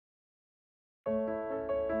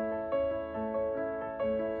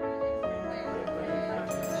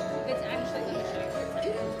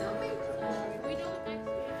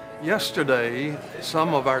Yesterday,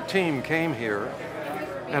 some of our team came here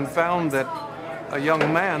and found that a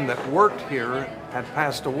young man that worked here had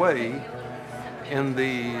passed away in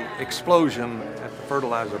the explosion at the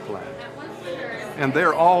fertilizer plant. And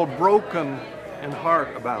they're all broken in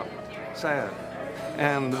heart about it, sad.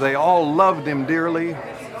 And they all loved him dearly.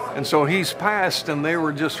 And so he's passed and they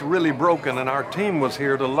were just really broken, and our team was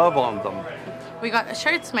here to love on them. We got the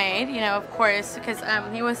shirts made, of course, because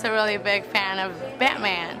he was a really big fan of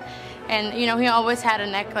Batman. And, he always had a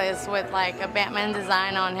necklace with like a Batman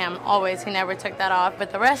design on him, always. He never took that off.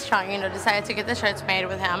 But the restaurant, decided to get the shirts made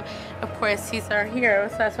with him. Of course, he's our hero,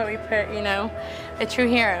 so that's what we put, a true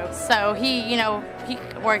hero. So he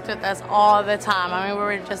worked with us all the time. I mean, we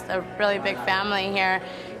were just a really big family here.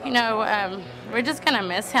 We're just going to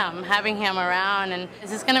miss him, having him around, and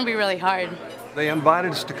it's just going to be really hard. They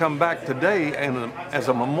invited us to come back today and as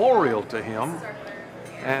a memorial to him.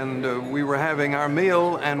 And we were having our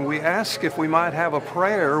meal, and we asked if we might have a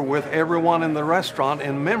prayer with everyone in the restaurant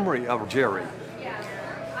in memory of Jerry.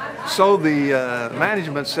 So the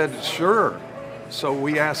management said, sure. So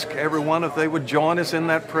we asked everyone if they would join us in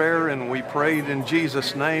that prayer, and we prayed in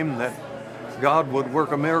Jesus' name that God would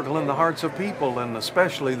work a miracle in the hearts of people, and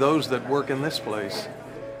especially those that work in this place.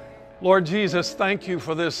 Lord Jesus, thank you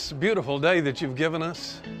for this beautiful day that you've given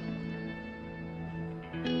us.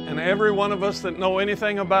 And every one of us that know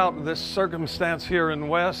anything about this circumstance here in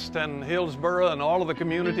West and Hillsboro and all of the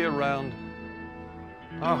community around,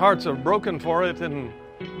 our hearts are broken for it, and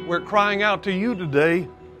we're crying out to you today,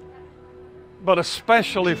 but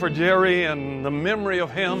especially for Jerry and the memory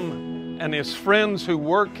of him and his friends who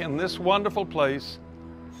work in this wonderful place.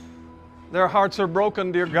 Their hearts are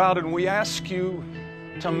broken, dear God, and we ask you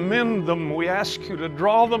to mend them. We ask you to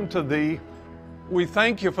draw them to thee. We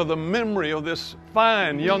thank you for the memory of this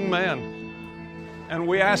fine young man. And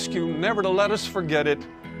we ask you never to let us forget it.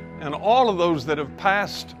 And all of those that have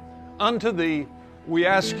passed unto thee, we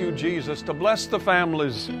ask you, Jesus, to bless the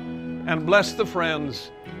families and bless the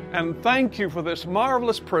friends. And thank you for this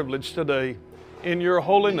marvelous privilege today. In your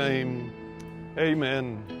holy name,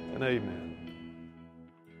 amen and amen.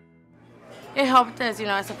 It helped us,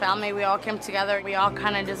 as a family. We all came together. We all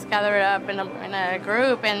kind of just gathered up in a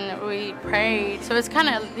group, and we prayed. So it's kind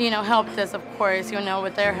of, helped us, of course,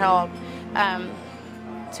 with their help,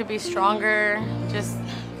 to be stronger, just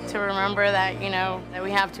to remember that, that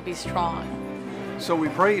we have to be strong. So we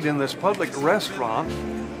prayed in this public restaurant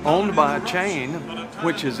owned by a chain,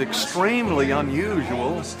 which is extremely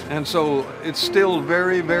unusual. And so it's still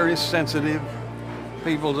very, very sensitive.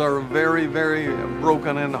 People are very, very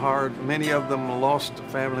broken in heart. Many of them lost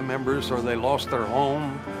family members or they lost their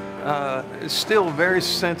home. It's still very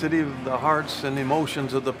sensitive, the hearts and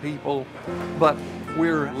emotions of the people, but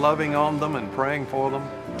we're loving on them and praying for them.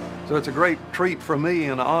 So it's a great treat for me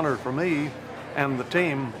and an honor for me and the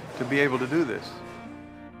team to be able to do this.